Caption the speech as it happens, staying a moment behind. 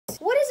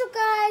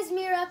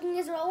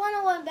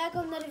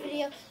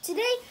video.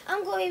 Today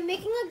I'm going to be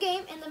making a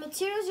game, and the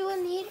materials you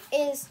will need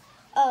is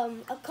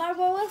a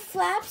cardboard with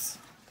flaps,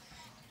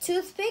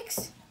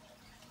 toothpicks,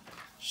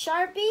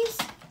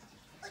 Sharpies,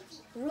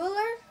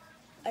 ruler,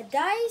 a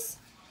dice,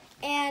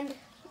 and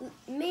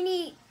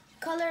mini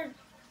color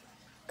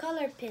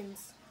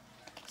pins.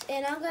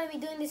 And I'm going to be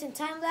doing this in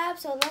time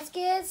lapse, so let's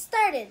get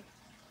started.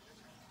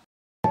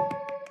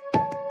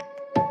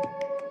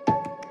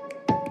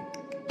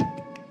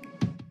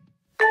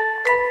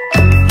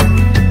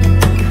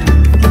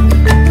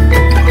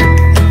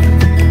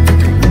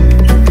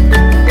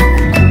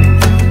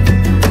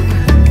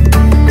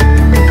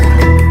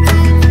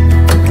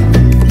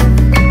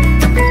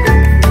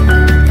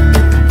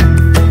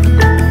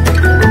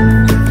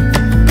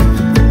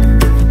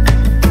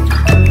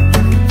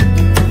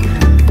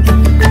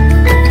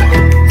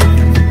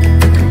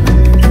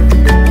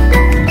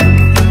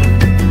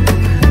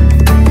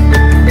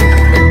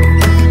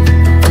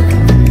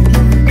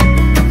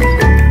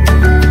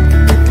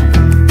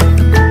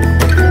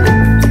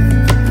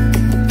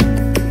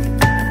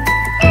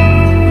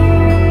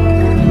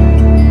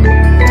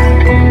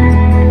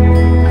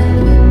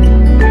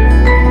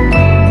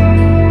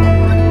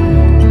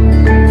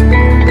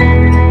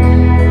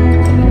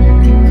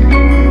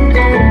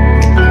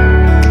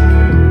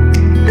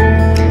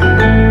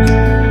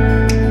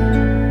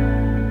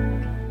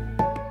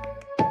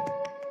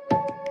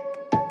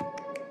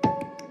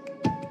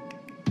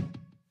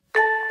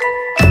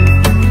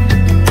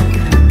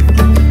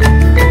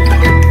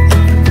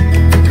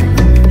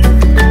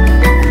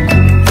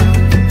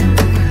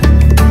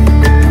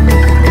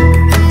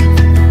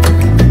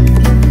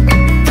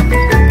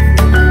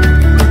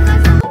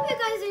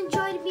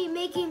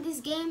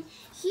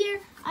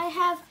 Here I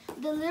have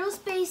the little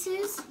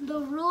spaces, the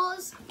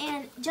rules,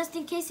 and just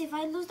in case if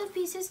I lose the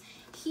pieces,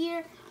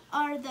 here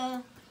are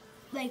the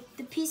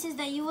pieces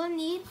that you will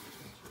need.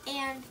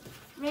 And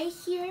right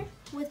here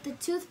with the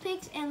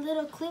toothpicks and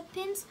little clip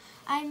pins,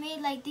 I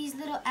made like these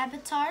little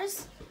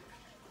avatars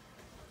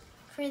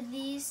for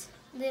these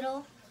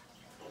little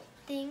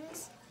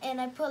things, and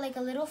I put like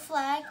a little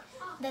flag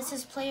that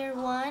says player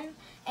 1,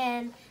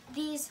 and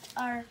these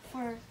are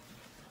for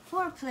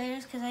 4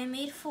 players because I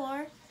made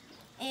 4.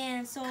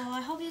 And so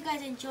I hope you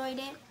guys enjoyed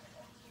it.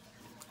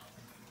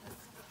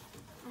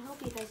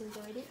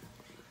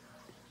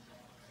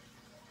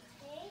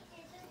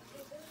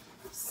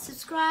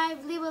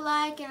 Subscribe, leave a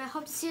like, and I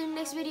hope to see you in the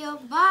next video.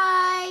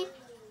 Bye!